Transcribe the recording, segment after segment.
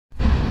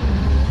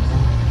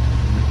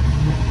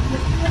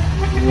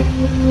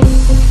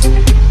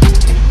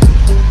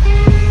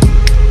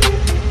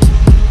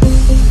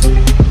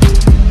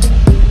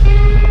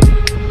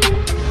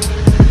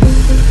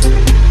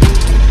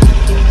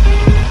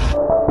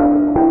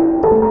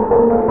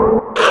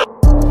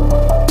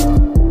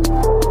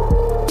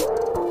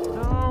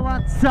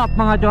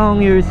mga chong?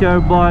 Here's your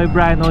boy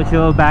Brian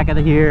Ocho back at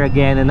here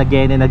again and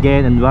again and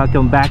again, and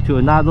welcome back to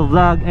another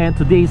vlog. And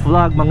today's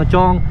vlog mga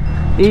chong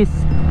is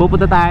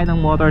pupunta tayo ng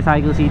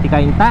Motorcycle City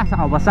Cainta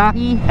sa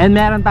Kawasaki, and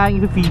meron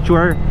tayong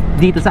i-feature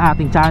dito sa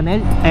ating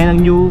channel and ang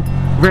new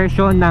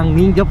version ng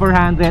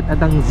NINJA400 at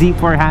ang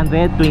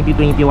Z400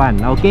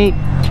 2021. Okay,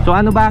 so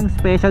ano ba ang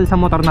special sa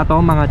motor na to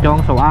mga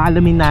chong? So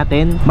aalamin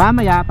natin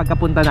mamaya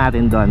pagkapunta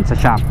natin doon sa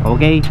shop.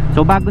 Okay,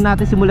 so bago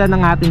natin simulan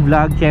ng ating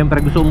vlog,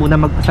 syempre gusto muna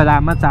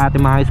magpasalamat sa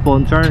ating mga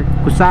sponsor,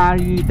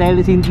 Kusari,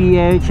 Telesin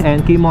PH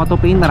and Key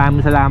Motopaint.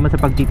 Maraming salamat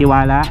sa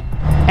pagtitiwala,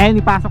 and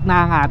ipasok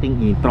na ang ating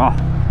intro.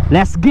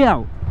 Let's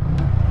go!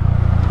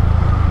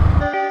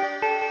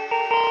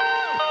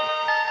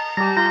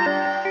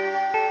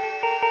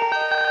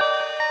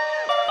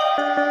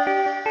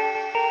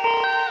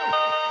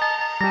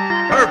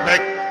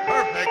 Perfect,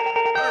 perfect,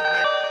 perfect,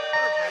 perfect.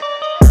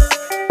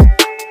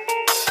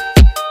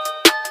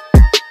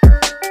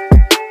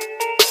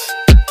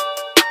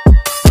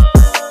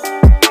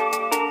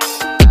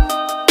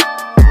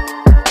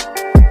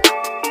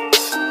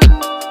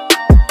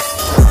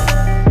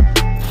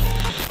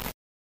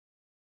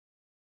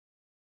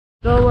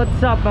 So what's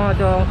up mga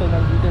chong? So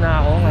nandito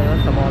na ako ngayon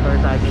sa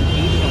Motorcycle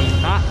City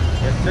Cainta.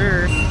 Yes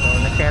sir. So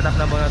nag-set up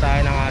na muna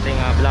tayo ng ating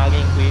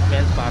vlogging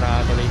equipment para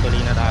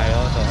tuloy-tuloy na tayo.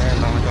 So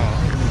ayan mga chong,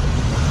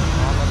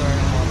 mga motor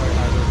ng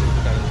Motorcycle City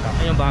Cainta.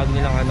 Ayan yung bago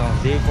nilang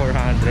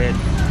Z400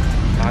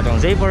 mga chong.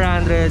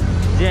 Z400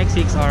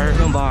 GX6R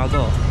yung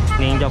bago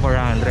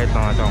NINJA400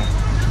 mga chong.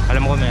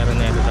 Alam ko meron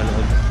na ito sa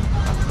loob.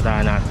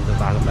 Puntahan natin dito,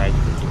 pasok tayo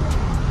dito.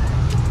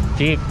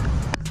 Chick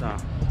sa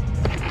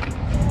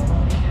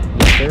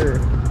yes sir.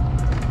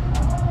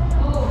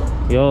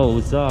 Yo,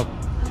 what's up?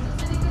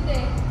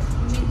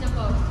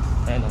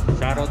 Ayun,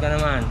 shoutout ka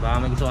naman. Baka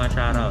may gusto kang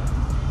shoutout.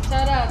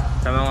 Shoutout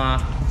Sa mga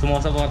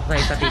sumusuport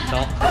sa'yo sa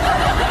TikTok.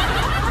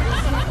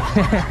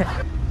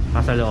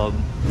 Nasa loob.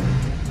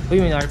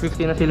 Uy, may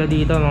R15 na sila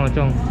dito mga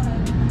chong.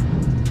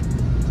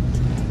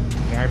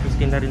 May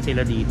R15 na rin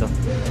sila dito.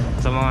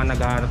 Sa mga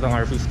naghahanap ng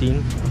R15,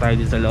 tayo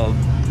dito sa loob.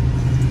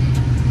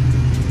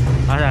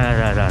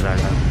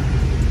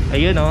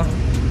 Ayun o,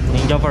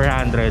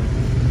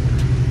 NINJA400.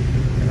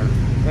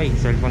 Ay,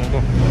 cellphone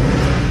ko.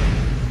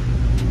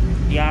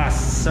 Yes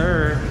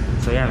sir.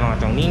 So yan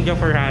mga chong,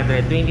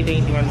 NINJA400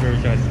 2021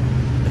 version.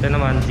 Ito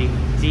naman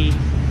Z400.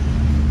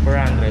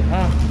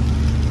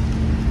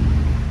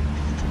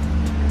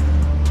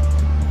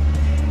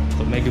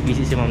 So medyo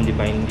busy si Ma'am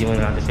Divine. Hindi mo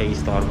natin siya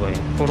istorbo eh.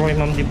 Puro kay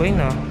Ma'am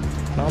Divine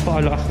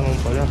nakapakalakas naman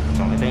pala.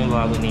 So ito yung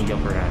bago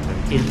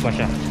NINJA400. Chill pa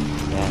siya.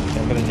 Yan,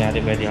 siyempre hindi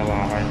natin pwede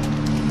hawakan.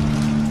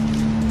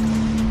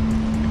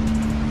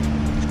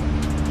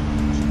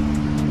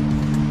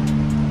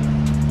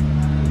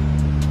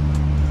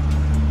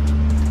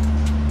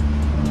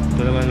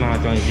 Ito naman mga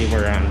chong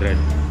Z400.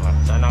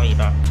 Saan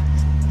nakita?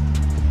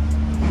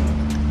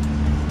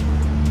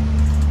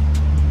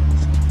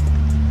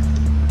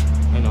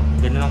 Ano,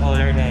 ganda ng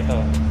color na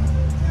ito.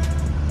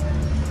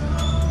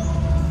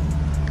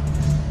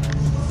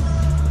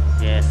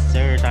 Yes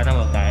sir, sana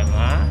wag tayo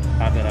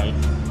copyright.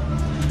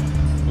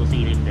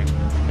 2-cylinder.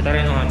 Ito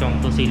rin mga chong,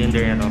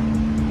 2-cylinder na to.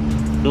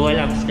 Dual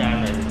apps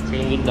channel.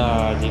 Same with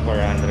the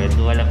Z400.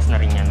 Dual apps na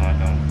rin yan mga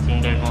chong.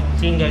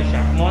 Single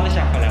shock. Mono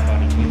shock pala,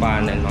 sorry. Yung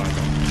panel mga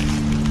chong.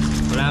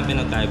 Wala nang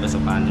pinagkaiba sa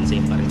panel,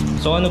 same pa rin.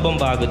 So ano bang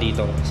bago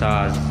dito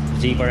sa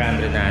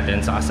Z400 natin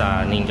saka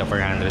sa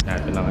NINJA400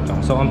 natin mga chong?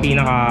 So ang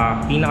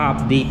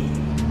pinaka-update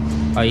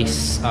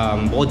is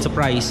bukod sa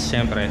price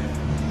syempre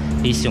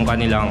is yung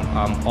kanilang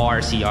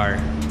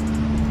ORCR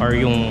or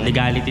yung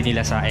legality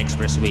nila sa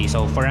expressway.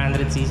 So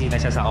 400cc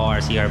na siya sa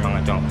ORCR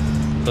mga chong.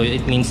 So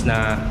it means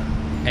na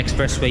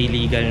expressway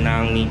legal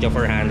ng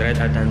NINJA400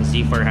 at ang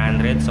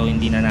Z400. So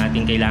hindi na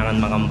natin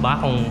kailangan mangamba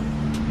kung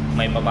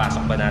may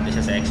papasok ba natin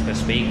siya sa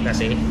expressway,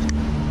 kasi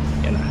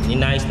yan na,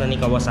 ninayos na ni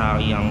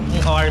Kawasaki yung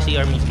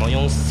ORCR mismo,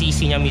 yung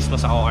CC niya mismo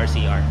sa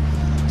ORCR.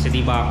 Kasi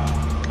diba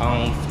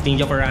ang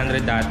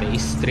NINJA400 dati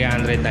is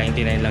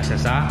 399 lang siya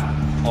sa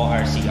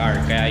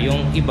ORCR, kaya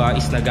yung iba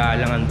is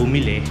nag-aalangan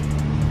bumili,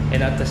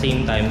 and at the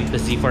same time with the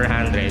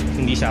Z400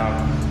 hindi siya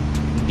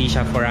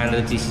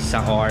 400cc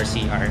sa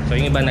ORCR. So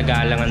yung iba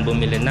nag-aalangan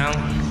bumili ng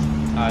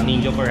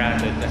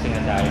NINJA400 kasi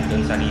nga dahil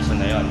dun sa reason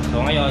na yon.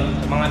 So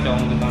ngayon mga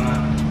chong, yung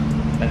mga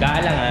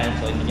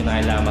nag-aalangan, so hindi nyo na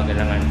kailangan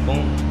mag-alangan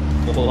kung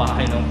kukuha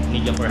kayo ng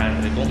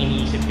NINJA400 kung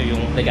iniisip nyo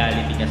yung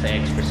legality niya sa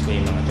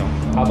expressway mga chong.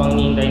 Habang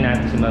nihintay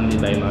natin si Ma'am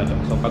Divine mga chong,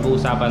 so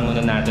pag-uusapan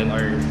muna natin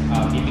or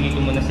bibigay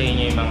ko muna sa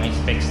inyo yung mga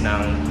specs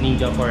ng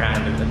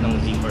NINJA400 at ng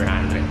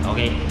Z400.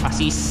 Okay,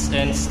 assist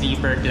and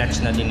sleeper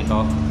clutch na din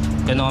ito,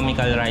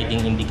 economical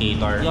riding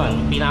indicator.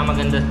 Yun,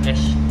 pinakamaganda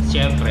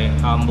syempre,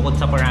 bukod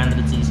sa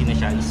 400cc na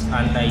siya is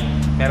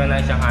meron na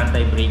siyang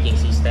anti-braking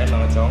system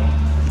mga chong,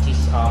 which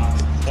is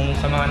kung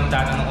sa mga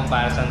nagtatanong kung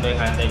para saan ba yung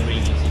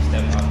anti-braking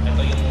system,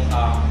 ito yung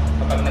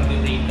kapag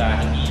nag-brake ka,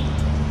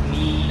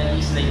 hindi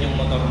nag-slide yung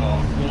motor mo,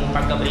 yung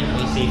pagka-brake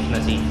mo is safe na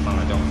safe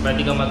mga chong.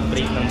 Pwede ka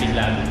mag-brake ng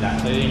bigla-bigla,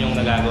 so yun yung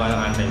nagagawa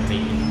ng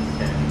anti-braking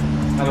system.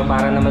 Ano,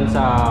 para naman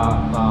sa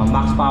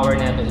max power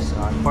nito is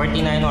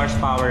 49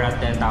 horsepower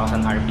at 10,000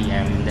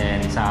 RPM.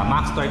 Then sa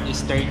max torque is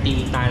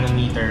 38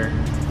 Nm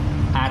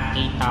at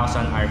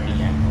 8,000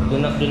 RPM.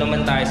 Doon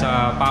naman tayo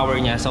sa power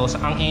niya. So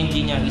ang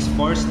engine niya is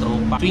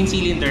 4-stroke, twin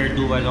cylinder,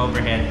 dual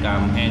overhead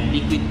cam, and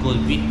liquid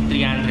cooled with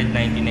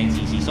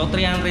 399cc. So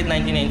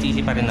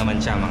 399cc pa rin naman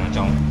siya mga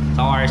chong.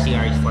 Sa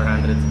ORCR is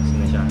 400cc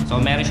na siya. So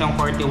meron siyang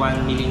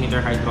 41mm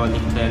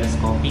hydraulic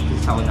telescopic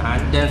sa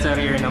unahan. Then sa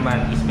rear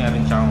naman is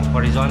meron siyang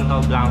horizontal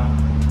blank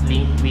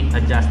link with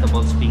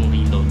adjustable spring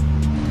reload.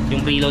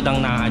 Yung preload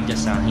ang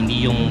na-adjust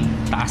hindi yung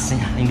taas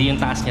niya, hindi yung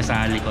taas niya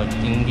sa likod,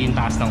 hindi yung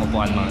taas ng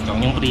upuan mga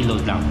chong, yung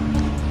preload lang.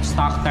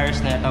 Stock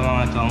tires na ito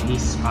mga chong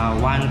is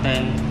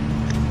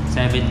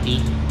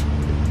 110/70,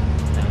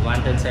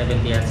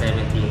 110/70 at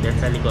 17. Then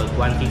sa likod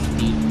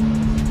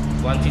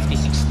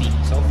 150/60.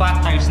 So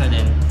fat tires na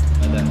din.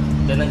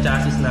 Then ang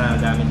chassis na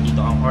gamit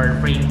dito, ang or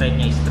frame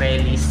type niya is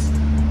trellis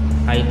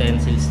high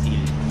tensile steel.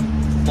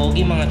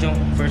 Pogi mga chong,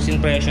 first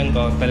impression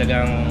ko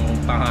talagang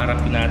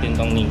pangarapin natin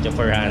tong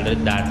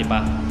NINJA400 dati pa.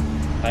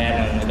 Kaya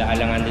lang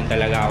nag-aalangan din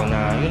talaga ako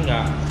na yun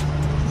nga,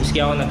 miski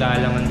ako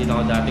nag-aalangan din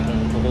ako dati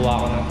kung kukuha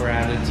ako ng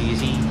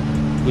 400cc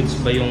goods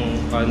ba yung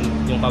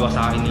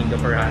Kawasaki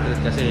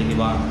NINJA400 kasi di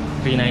ba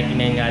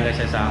 399 nga lang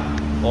siya sa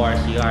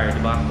ORCR, di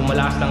ba? Kung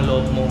malakas ng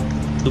loob mo,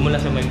 doon mo lang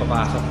siya may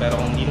papasok, pero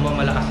kung hindi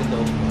naman malakas yung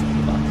loob mo,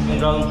 di ba?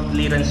 Yung ground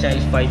clearance siya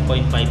is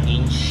 5.5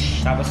 inch,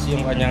 tapos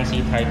yung kanyang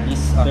seat height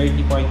is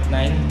 30.9.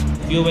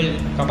 Fuel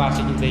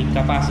capacity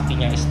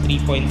niya is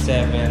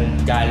 3.7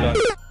 gallon.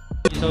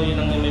 So yun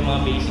ang may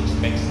mga basic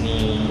specs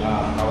ni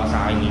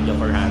Kawasaki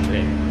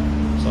NINJA400.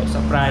 So sa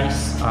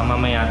price,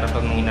 mamaya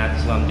tatanungin natin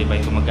si Ma'am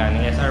Divine kung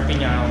magkano yung SRP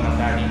niya, kung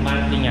magkano yung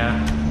monthly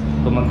niya,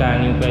 kung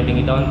magkano yung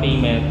pwedeng i-down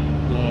payment,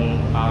 kung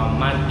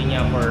monthly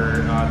niya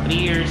for 3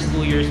 years,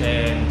 2 years,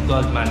 and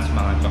 12 months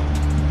mga chok.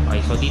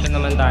 Okay, so dito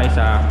naman tayo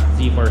sa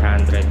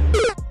Z400.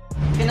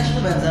 PINAS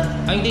na ba yan?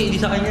 Ay hindi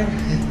sa kanya.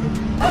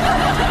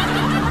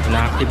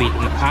 Na-activate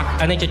na.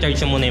 Ano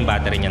i-charge mo muna yung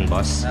battery niyan,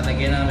 boss?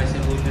 Nalagyan ng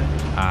resolution.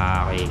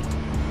 Okay.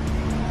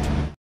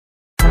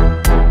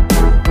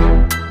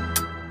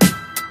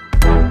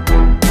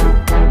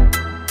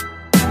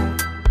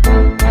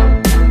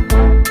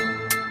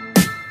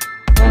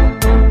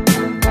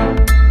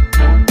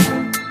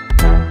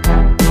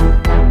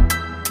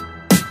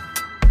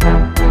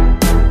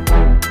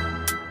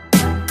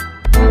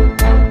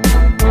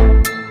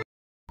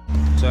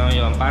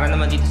 Para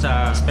naman dito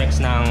sa specs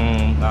ng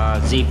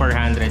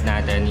Z400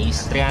 natin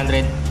is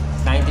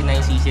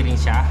 399cc rin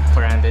siya,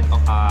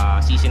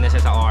 400cc na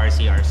siya sa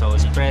ORCR. So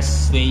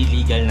expressway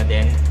legal na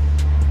din.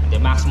 The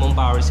maximum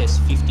power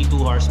says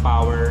 52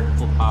 horsepower.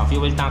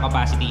 Fuel tank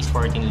capacity is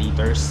 14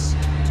 liters.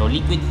 So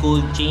liquid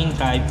cooled, chain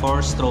drive,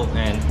 4-stroke,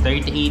 and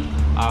 38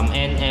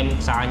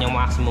 Nm sa kanyang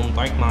maximum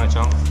torque mga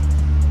chong.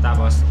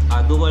 Tapos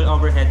dual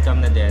overhead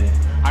cam na din.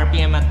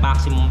 RPM at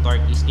maximum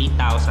torque is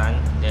 8,000,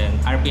 then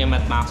RPM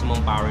at maximum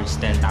power is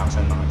 10,000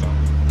 mga chong.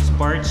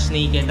 Sports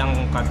naked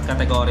ang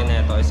category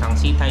na ito. Isang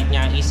seat height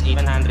niya is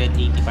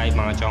 885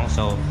 mga chong.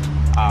 So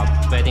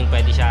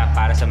pwede siya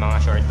para sa mga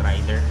short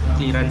rider.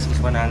 Clearance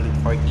is 140.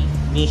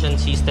 Ignition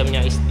system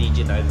niya is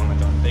digital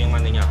mga chong. Ito yung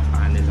ano niya,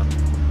 panel.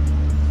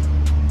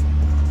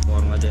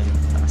 Forma din.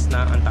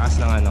 Ang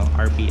taas ng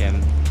RPM.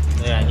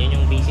 Ayan,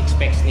 yun yung basic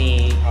specs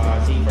ni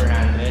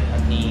Z400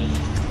 at ni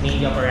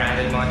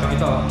NINJA400 mga chong.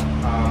 Ito,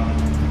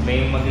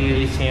 may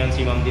mag-release ngayon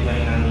si Ma'am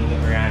Divine ng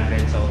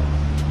NINJA400. So,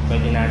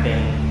 pwede natin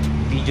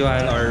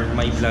videoan or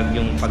may vlog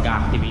yung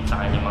pag-activate sa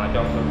kanya mga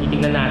chong. So,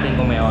 titignan natin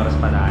kung may oras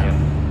pa tayo.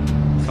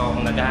 So,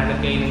 kung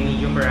naghahanap kayo ng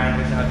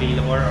NINJA400 sa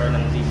Availor or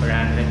ng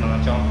Z400 mga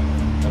chong,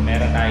 so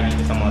meron tayo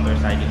dito sa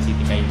Motorcycle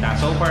City Kaita.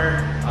 So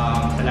far,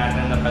 sa lahat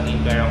ng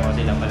napag-inquire ko,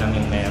 sila pa lang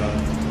yung meron.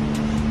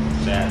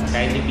 So,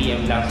 kahit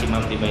PM lang si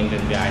Ma'am Divine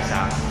Biyahe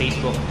sa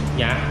Facebook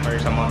niya or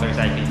sa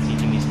Motorcycle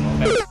City mismo.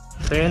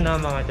 So yun na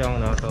mga chong,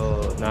 no? So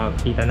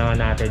nakita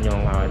naman natin yung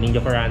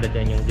NINJA400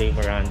 and yung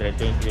Z400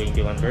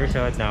 2021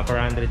 version na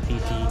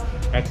 400cc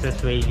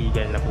expressway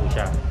legal na po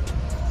siya.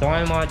 So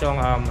ngayon mga chong,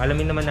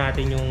 alamin naman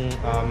natin yung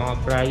mga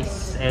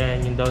price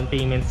and yung down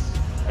payments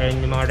and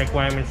yung mga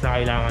requirements na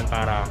kailangan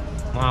para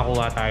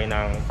makakuha tayo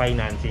ng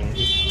financing.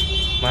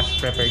 Mas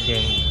preferred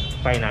yung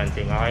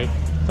financing, okay?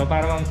 So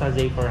para ma'am sa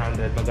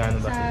Z400, magkano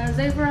ba? Sa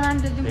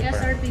Z400, yung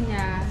SRP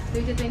niya,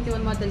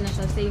 2021 model na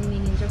siya, same ni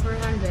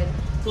NINJA400,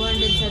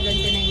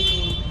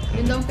 279K.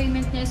 Yung down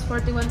payment niya is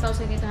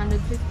 41,850,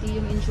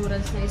 yung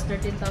insurance niya is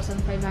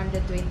 13,529.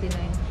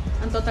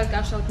 Ang total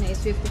cash out niya is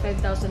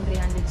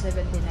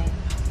 55,379.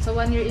 Sa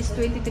 1 year is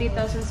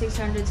 23,670,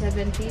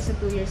 sa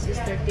 2 years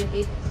is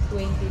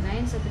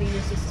 13,829, sa 3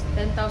 years is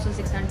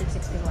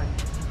 10,661.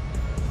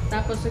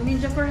 Tapos yung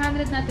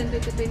NINJA400 natin,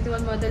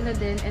 2021 model na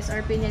din,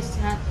 SRP niya is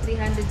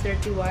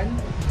 331,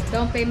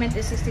 down payment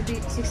is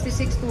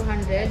 66,200,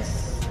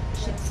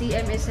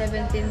 CM is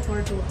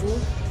 17,422,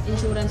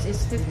 insurance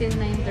is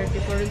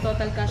 15,934, yung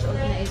total cash out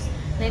niya is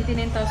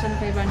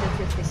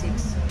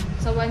 99,556.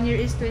 Sa 1 year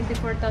is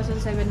 24,730,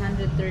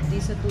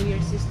 sa 2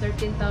 years is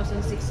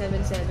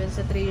 13,677,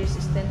 sa 3 years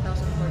is 10,041.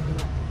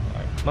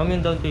 Ma'am,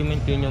 yung down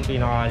payment yun yung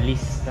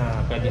pinaka-least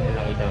na pwede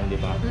nilang i-down, di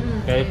ba?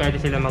 Kaya pwede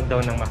sila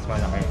mag-down ng mas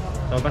malaki.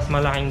 So, mas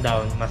malaking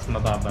down, mas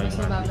mababa yung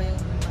Mas mababa monthly.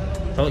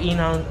 yung So,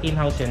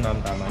 in-house yun, ma'am,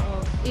 tama?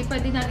 Oo.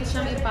 Pwede natin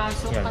siyang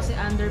ipasok Yan. kasi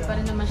under pa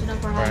rin naman siya ng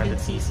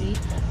 400cc.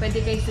 Pwede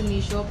kay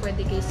Sumisho,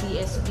 pwede kay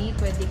CSB,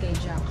 pwede kay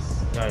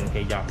Jax. Yan,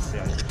 kay Jax.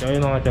 Yan. So,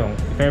 yun mga chong,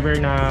 if ever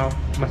na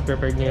mas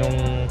prepared nyo yung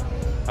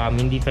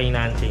hindi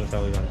financing,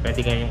 so yun, pwede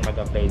kayong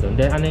mag-apply doon.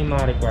 Then, ano yung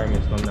mga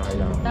requirements, ma'am, na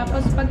kailangan?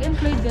 Tapos, pag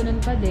employed, ganun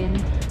pa din.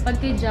 Pag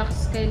kay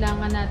Jax,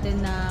 kailangan natin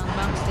ng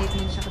bank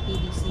statement siya ka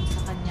PDC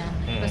sa kanya.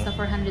 Basta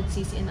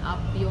 400cc and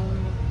up yung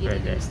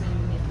i-release na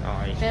unit.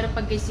 Okay. Pero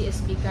pag kay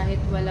CSB, kahit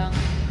walang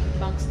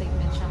bank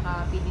statement siya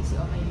ka PDC,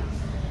 okay lang.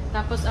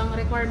 Tapos, ang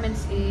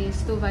requirements is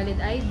 2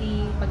 valid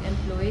ID pag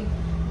employed,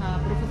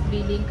 proof of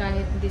billing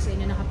kahit hindi sa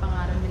inyo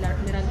nakapangaral,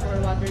 Meralco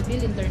or water bill,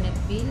 internet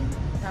bill,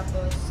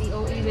 tapos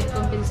COE with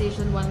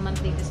compensation 1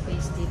 month latest pay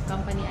slip,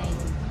 company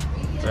ID.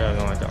 So, yun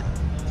mga chong.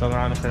 So,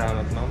 maraming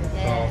salamat, ma'am.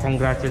 So,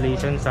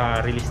 congratulations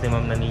sa release ni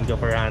ma'am na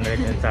NINJA400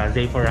 and sa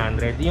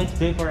Z400. Yung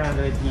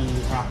Z400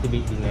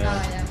 i-activate din ngayon.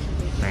 Actually.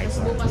 Nice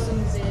Tapos one. bukas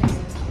yung Z.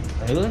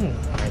 Ayun,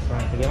 nice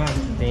one. Sige, ma'am.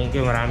 Thank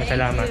you, maraming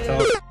salamat.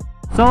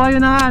 So,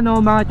 ayun na nga,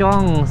 no, mga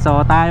chong.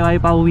 So, tayo ay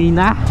pauwi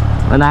na.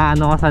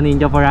 Naano ko sa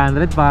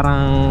NINJA400,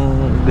 parang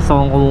gusto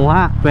kong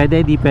kumuha.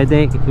 Pwede, di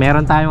pwede.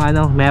 Meron tayong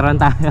meron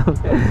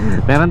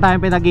tayong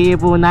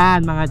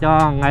pinag-iipunan, mga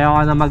chong.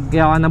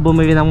 Ayoko na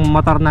bumili ng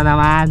motor na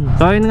naman.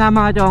 So yun nga,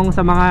 mga chong,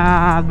 sa mga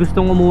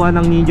gustong kumuha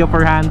ng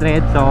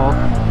NINJA400. So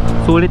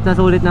sulit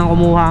na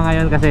kumuha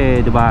ngayon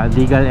kasi 'di ba,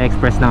 legal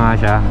express na nga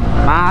siya.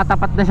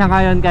 Makakatapat na siya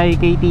ngayon kay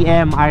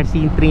KTM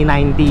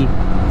RC390.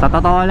 Sa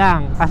totoo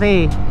lang,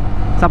 kasi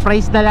sa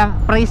price na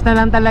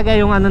lang talaga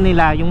yung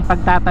nila, yung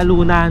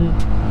pagtatalunan,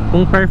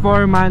 kung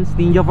performance,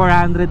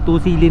 NINJA400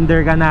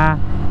 2-cylinder ka na,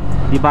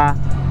 'di ba?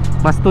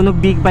 Mas tunog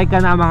big bike ka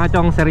na, mga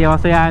chong,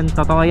 seryoso 'yan.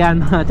 Totoo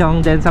 'yan, mga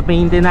chong. Then sa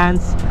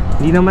maintenance,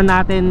 hindi naman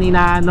natin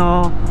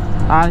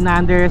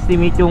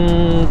na-underestimate yung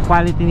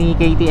quality ni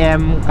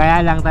KTM. Kaya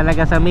lang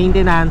talaga sa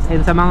maintenance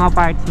and sa mga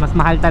parts, mas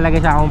mahal talaga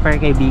siya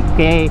compare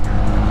kay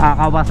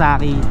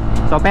Kawasaki.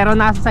 So pero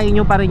nasa sa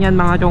inyo pa rin yan,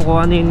 mga chong,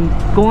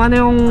 kung ano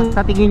yung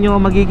sa tingin nyo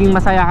magiging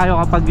masaya kayo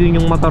kapag yun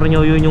yung motor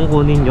nyo, yun yung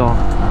kunin nyo.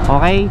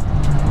 Okay?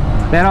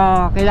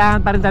 Pero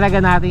kailangan pa rin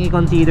talaga natin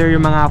i-consider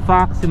yung mga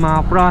facts, yung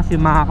mga pros,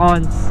 yung mga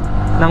cons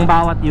ng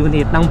bawat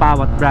unit, ng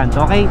bawat brand.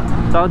 Okay?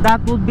 So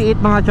that would be it,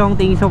 mga chong.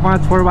 Thank you so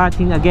much for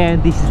watching. Again,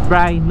 this is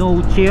Bry,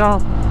 no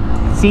chill.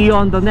 See you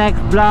on the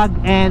next vlog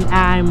and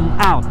I'm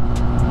out.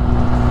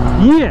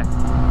 Yeah!